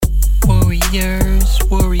Warriors,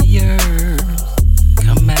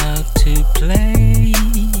 come out to play.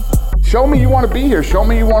 Show me you want to be here. Show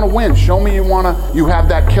me you want to win. Show me you have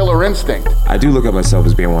that killer instinct. I do look at myself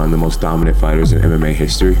as being one of the most dominant fighters in MMA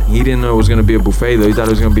history. He didn't know it was going to be a buffet, though. He thought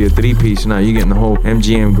it was going to be a three-piece. Now you're getting the whole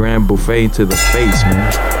MGM Grand Buffet to the face,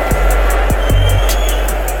 man.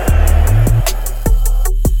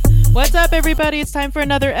 What's up, everybody? It's time for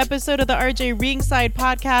another episode of the RJ Ringside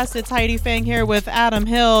Podcast. It's Heidi Fang here with Adam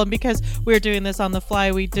Hill. And because we're doing this on the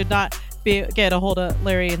fly, we did not get a hold of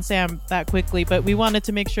Larry and Sam that quickly, but we wanted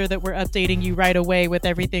to make sure that we're updating you right away with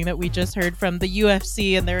everything that we just heard from the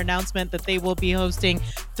UFC and their announcement that they will be hosting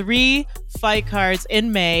 3 fight cards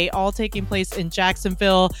in May, all taking place in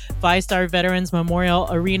Jacksonville ViStar Veterans Memorial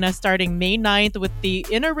Arena starting May 9th with the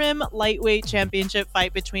interim lightweight championship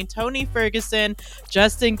fight between Tony Ferguson,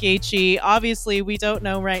 Justin Gaethje. Obviously, we don't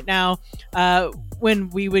know right now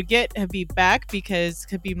when we would get Khabib back because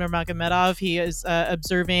Khabib Nurmagomedov, he is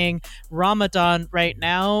observing Ramadan right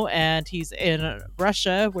now, and he's in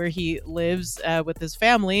Russia where he lives with his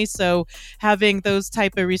family. So having those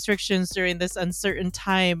type of restrictions during this uncertain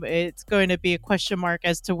time, it's going to be a question mark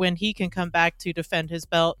as to when he can come back to defend his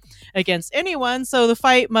belt against anyone. So the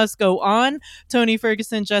fight must go on. Tony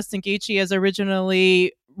Ferguson, Justin Gaethje, as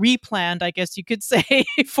originally replanned, I guess you could say,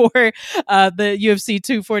 for the UFC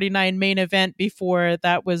 249 main event before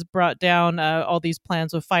that was brought down, all these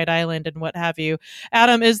plans with Fight Island and what have you.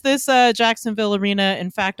 Adam, is this Jacksonville Arena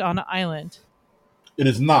in fact on an island? It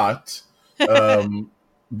is not.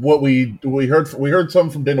 What we heard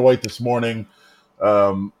something from Dana White this morning,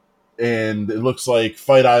 and it looks like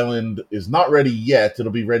Fight Island is not ready yet.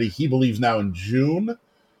 It'll be ready, he believes, now in June.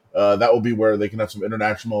 That will be where they can have some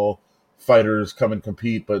international fighters come and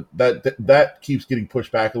compete, but that keeps getting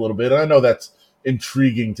pushed back a little bit. And I know that's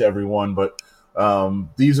intriguing to everyone, but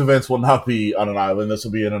these events will not be on an island. This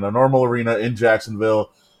will be in a normal arena in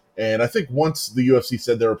Jacksonville. And I think once the UFC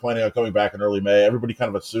said they were planning on coming back in early May, everybody kind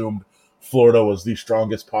of assumed Florida was the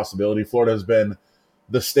strongest possibility. Florida has been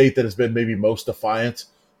the state that has been maybe most defiant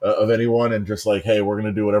of anyone and just like, hey, we're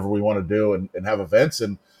going to do whatever we want to do and have events.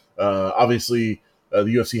 And obviously, the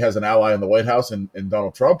UFC has an ally in the White House in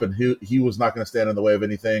Donald Trump, and he was not going to stand in the way of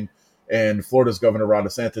anything. And Florida's Governor Ron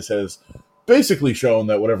DeSantis has basically shown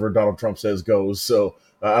that whatever Donald Trump says goes. So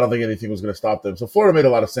I don't think anything was going to stop them. So Florida made a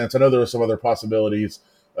lot of sense. I know there were some other possibilities,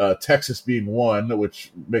 Texas being one,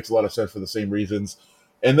 which makes a lot of sense for the same reasons.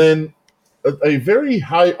 And then a very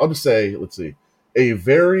high, I'll just say, a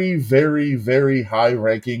very, very, very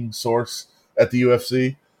high-ranking source at the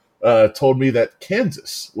UFC told me that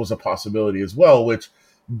Kansas was a possibility as well, which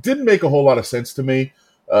didn't make a whole lot of sense to me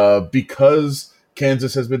because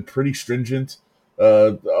Kansas has been pretty stringent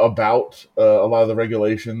about a lot of the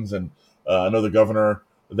regulations, and I know the governor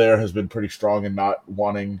there has been pretty strong in not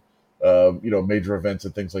wanting major events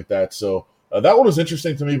and things like that. So that one was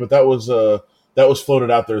interesting to me, but that was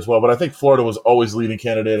floated out there as well. But I think Florida was always leading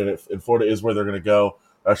candidate, and Florida is where they're going to go.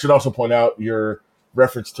 I should also point out your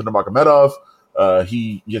reference to Nurmagomedov.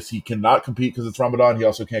 He cannot compete because it's Ramadan. He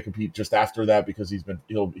also can't compete just after that because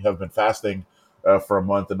he'll have been fasting for a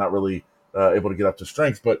month and not really able to get up to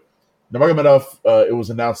strength. But Nurmagomedov, it was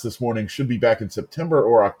announced this morning, should be back in September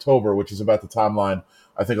or October, which is about the timeline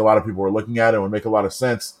I think a lot of people are looking at. It would make a lot of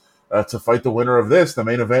sense to fight the winner of this, the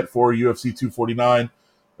main event for UFC 249,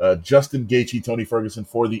 Justin Gaethje, Tony Ferguson,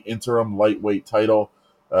 for the interim lightweight title.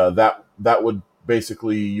 That would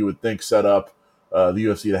basically, you would think, set up the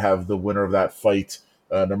UFC to have the winner of that fight,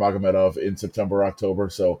 Nurmagomedov, in September or October.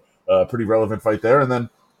 So pretty relevant fight there. And then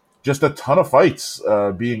just a ton of fights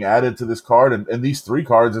being added to this card. And these 3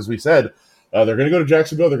 cards, as we said, they're going to go to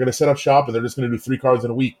Jacksonville. They're going to set up shop, and they're just going to do 3 cards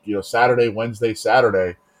in a week, Saturday, Wednesday,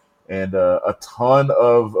 Saturday. And a ton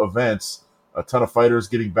of events, a ton of fighters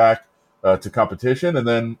getting back to competition. And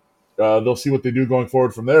then they'll see what they do going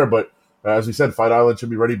forward from there. But as we said, Fight Island should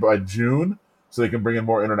be ready by June, so they can bring in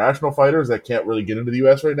more international fighters that can't really get into the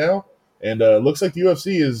U.S. right now. And it looks like the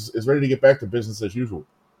UFC is ready to get back to business as usual.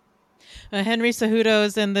 Henry Cejudo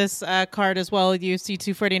is in this card as well, UFC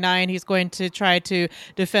 249. He's going to try to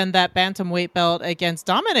defend that bantamweight belt against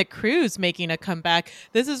Dominic Cruz, making a comeback.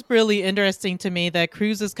 This is really interesting to me that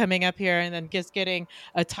Cruz is coming up here and then just getting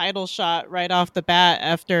a title shot right off the bat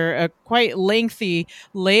after a quite lengthy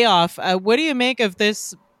layoff. What do you make of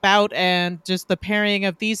this bout and just the pairing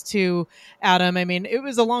of these two, Adam? I mean, it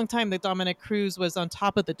was a long time that Dominic Cruz was on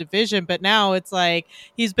top of the division, but now it's like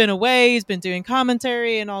he's been away, he's been doing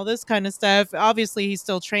commentary and all this kind of stuff. Obviously, he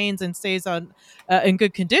still trains and stays on in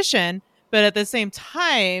good condition, but at the same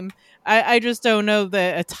time, I just don't know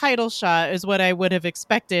that a title shot is what I would have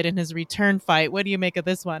expected in his return fight. What do you make of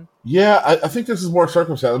this one? Yeah, I think this is more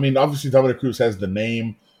circumstance. I mean, obviously Dominic Cruz has the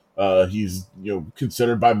name. He's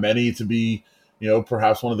considered by many to be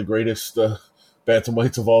perhaps one of the greatest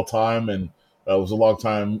bantamweights of all time, and was a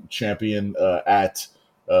longtime champion at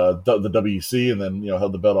the WEC, and then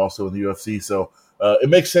held the belt also in the UFC. So it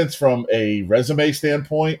makes sense from a resume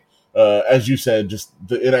standpoint. As you said, just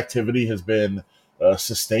the inactivity has been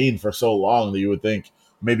sustained for so long that you would think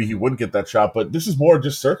maybe he wouldn't get that shot, but this is more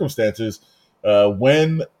just circumstances.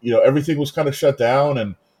 When everything was kind of shut down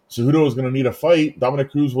and Cejudo was going to need a fight,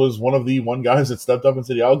 Dominic Cruz was one of the guys that stepped up and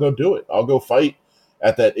said, "Yeah, I'll go do it. I'll go fight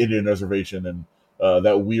at that Indian reservation," and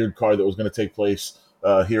that weird card that was going to take place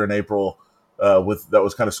here in April that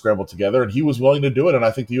was kind of scrambled together, and he was willing to do it. And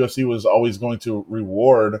I think the UFC was always going to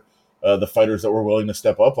reward the fighters that were willing to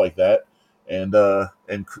step up like that. And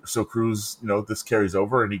so Cruz, this carries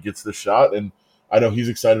over and he gets the shot, and I know he's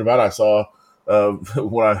excited about it. I saw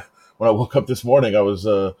when I woke up this morning, I was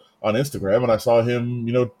on Instagram and I saw him,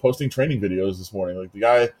 posting training videos this morning. Like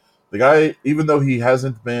the guy, even though he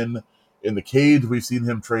hasn't been in the cage, we've seen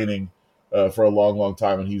him training for a long, long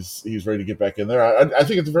time, and he's ready to get back in there. I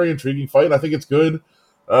think it's a very intriguing fight. And I think it's good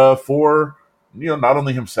for not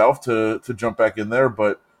only himself to jump back in there,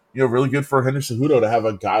 but really good for Henry Cejudo to have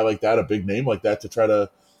a guy like that, a big name like that, to try to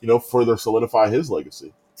further solidify his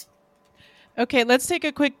legacy. Okay, let's take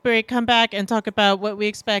a quick break, come back, and talk about what we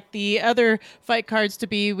expect the other fight cards to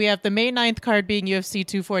be. We have the May 9th card being UFC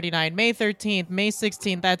 249, May 13th, May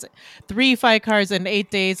 16th. That's 3 fight cards in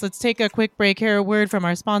 8 days. Let's take a quick break, hear a word from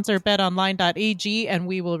our sponsor, betonline.ag, and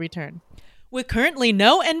we will return. With currently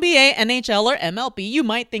no NBA, NHL, or MLB, you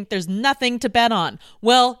might think there's nothing to bet on.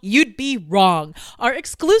 Well, you'd be wrong. Our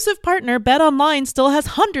exclusive partner, BetOnline, still has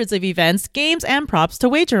hundreds of events, games, and props to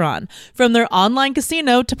wager on. From their online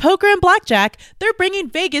casino to poker and blackjack, they're bringing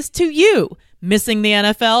Vegas to you. Missing the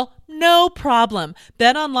NFL? No problem.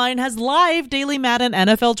 BetOnline has live daily Madden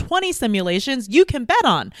NFL 20 simulations you can bet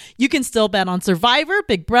on. You can still bet on Survivor,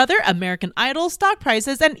 Big Brother, American Idol, stock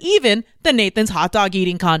prices, and even the Nathan's Hot Dog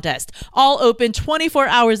Eating Contest. All open 24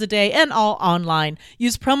 hours a day and all online.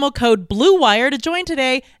 Use promo code BLUEWIRE to join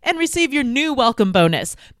today and receive your new welcome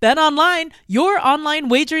bonus. BetOnline, your online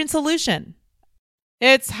wagering solution.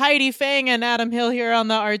 It's Heidi Fang and Adam Hill here on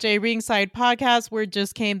the RJ Ringside podcast. Word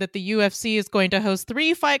just came that the UFC is going to host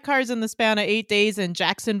 3 fight cards in the span of 8 days in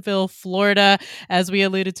Jacksonville, Florida. As we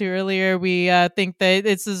alluded to earlier, we think that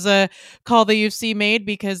this is a call the UFC made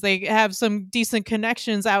because they have some decent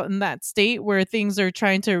connections out in that state where things are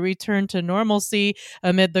trying to return to normalcy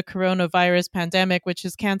amid the coronavirus pandemic, which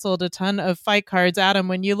has canceled a ton of fight cards. Adam,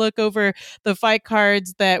 when you look over the fight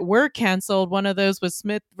cards that were canceled, one of those was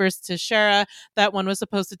Smith versus Teixeira. That one was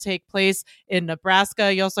supposed to take place in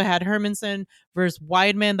Nebraska. You also had Hermanson versus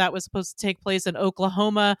Weidman. That was supposed to take place in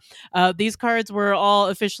Oklahoma. These cards were all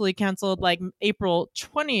officially canceled like April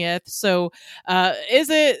 20th. So is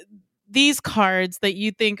it these cards that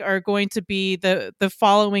you think are going to be the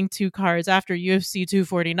following 2 cards after UFC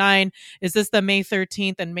 249? Is this the May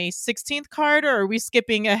 13th and May 16th card, or are we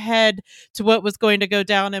skipping ahead to what was going to go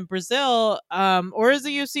down in Brazil? Or is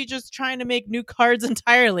the UFC just trying to make new cards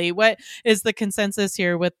entirely? What is the consensus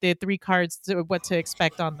here with the 3 cards, what to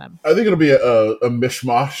expect on them? I think it'll be a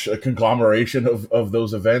mishmash, a conglomeration of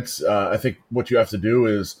those events. I think what you have to do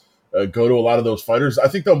is go to a lot of those fighters. I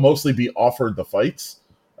think they'll mostly be offered the fights.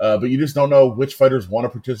 But you just don't know which fighters want to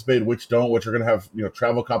participate, which don't, which are going to have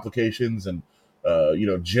travel complications and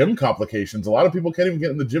gym complications. A lot of people can't even get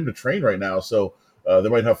in the gym to train right now, so they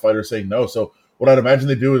might have fighters saying no. So what I'd imagine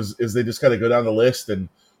they do is they just kind of go down the list and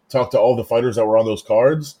talk to all the fighters that were on those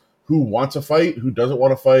cards, who wants to fight, who doesn't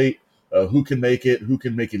want to fight, who can make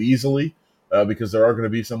it easily, because there are going to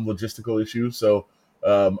be some logistical issues. So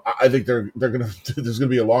I think there's going to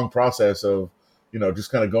be a long process of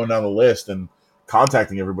just kind of going down the list and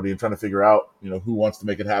contacting everybody and trying to figure out, who wants to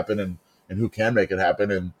make it happen and who can make it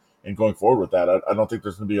happen and going forward with that. I don't think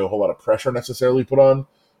there's going to be a whole lot of pressure necessarily put on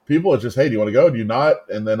people. It's just, hey, do you want to go? Do you not?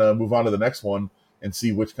 And then move on to the next one and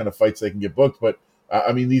see which kind of fights they can get booked. But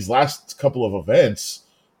I mean, these last couple of events,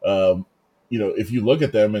 if you look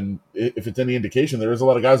at them and if it's any indication, there is a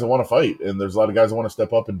lot of guys that want to fight and there's a lot of guys that want to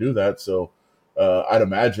step up and do that. So I'd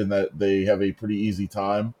imagine that they have a pretty easy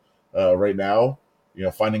time right now,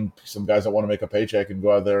 finding some guys that want to make a paycheck and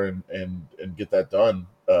go out there and get that done.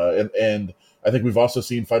 And I think we've also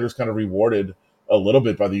seen fighters kind of rewarded a little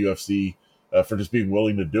bit by the UFC for just being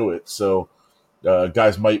willing to do it. So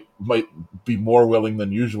guys might be more willing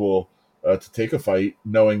than usual to take a fight,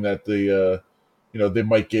 knowing that they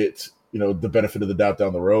might get the benefit of the doubt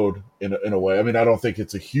down the road in a way. I mean, I don't think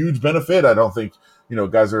it's a huge benefit. I don't think,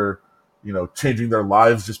 guys are, changing their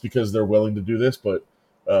lives just because they're willing to do this. But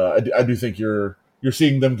I do think you're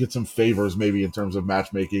seeing them get some favors maybe in terms of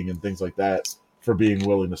matchmaking and things like that for being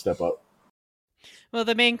willing to step up. Well,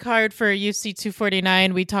 the main card for UFC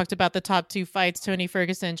 249, we talked about the top two fights, Tony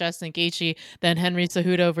Ferguson, Justin Gaethje, then Henry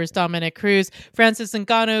Cejudo versus Dominic Cruz. Francis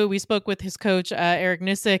Ngannou, we spoke with his coach, Eric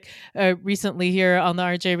Nissick, recently here on the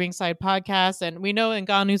RJ Ringside podcast, and we know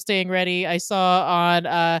Ngannou's staying ready. I saw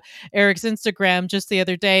on Eric's Instagram just the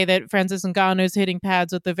other day that Francis Ngannou's hitting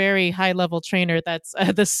pads with a very high-level trainer that's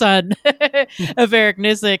the son of Eric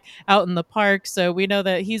Nissick out in the park, so we know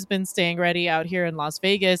that he's been staying ready out here in Las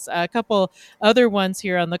Vegas. A couple other ones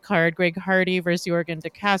here on the card, Greg Hardy versus Jorgen De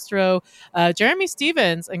Castro, Jeremy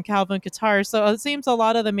Stevens and Calvin Kattar. So it seems a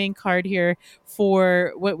lot of the main card here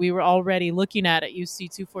for what we were already looking at UFC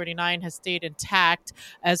 249 has stayed intact.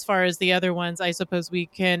 As far as the other ones, I suppose we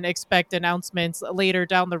can expect announcements later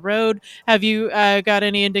down the road. Have you got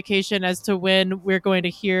any indication as to when we're going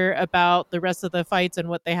to hear about the rest of the fights and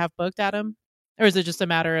what they have booked, Adam? Or is it just a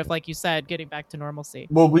matter of, like you said, getting back to normalcy?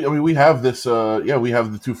 Well, we have this, we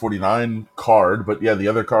have the 249 card, but the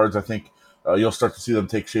other cards, I think you'll start to see them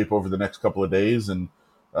take shape over the next couple of days. And,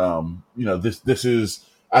 this is,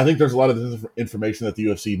 I think there's a lot of this information that the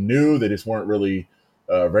UFC knew. They just weren't really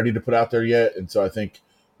ready to put out there yet. And so I think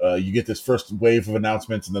you get this first wave of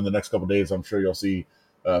announcements, and then the next couple of days, I'm sure you'll see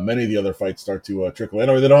many of the other fights start to trickle in.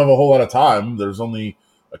 I mean, they don't have a whole lot of time. There's only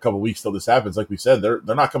a couple of weeks till this happens. Like we said, they're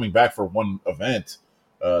not coming back for one event.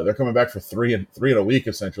 They're coming back for three in a week,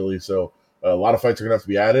 essentially. So a lot of fights are going to have to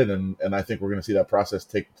be added, and I think we're going to see that process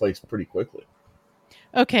take place pretty quickly.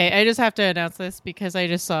 Okay, I just have to announce this because I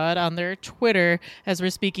just saw it on their Twitter as we're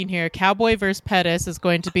speaking here. Cowboy versus Pettis is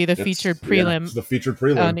going to be the featured prelim. It's the featured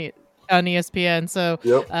prelim on ESPN. So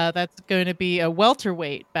yep. That's going to be a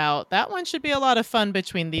welterweight bout. That one should be a lot of fun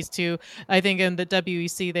between these two. I think in the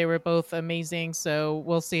WEC, they were both amazing. So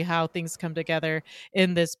we'll see how things come together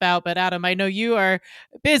in this bout. But Adam, I know you are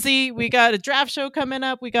busy. We got a draft show coming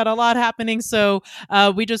up. We got a lot happening. So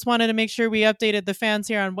we just wanted to make sure we updated the fans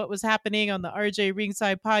here on what was happening on the RJ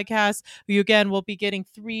Ringside podcast. We again will be getting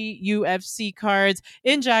 3 UFC cards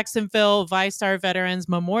in Jacksonville, ViStar Veterans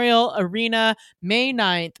Memorial Arena, May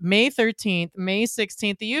 9th, May 13th, May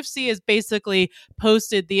 16th. The UFC has basically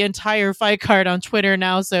posted the entire fight card on Twitter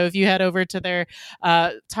now. So if you head over to their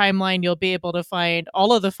timeline, you'll be able to find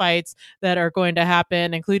all of the fights that are going to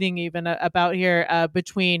happen, including even about here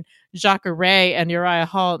between Jacare and Uriah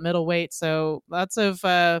Hall at middleweight. So lots of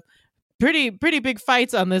pretty big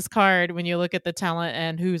fights on this card when you look at the talent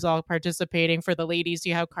and who's all participating. For the ladies,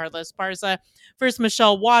 you have Carla Esparza versus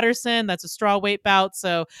Michelle Watterson. That's a strawweight bout,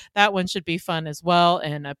 so that one should be fun as well,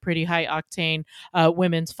 and a pretty high octane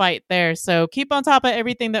women's fight there. So keep on top of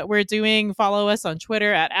everything that we're doing. Follow us on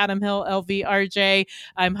Twitter at AdamHillLVRJ.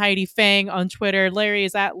 I'm Heidi Fang on Twitter. Larry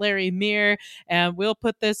is at Larry Meir, and we'll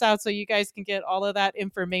put this out so you guys can get all of that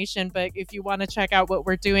information. But if you want to check out what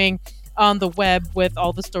we're doing on the web with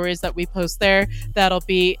all the stories that we post there, that'll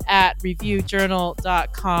be at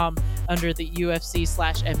reviewjournal.com under the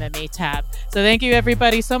UFC/MMA tab. So thank you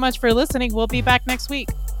everybody so much for listening. We'll be back next week.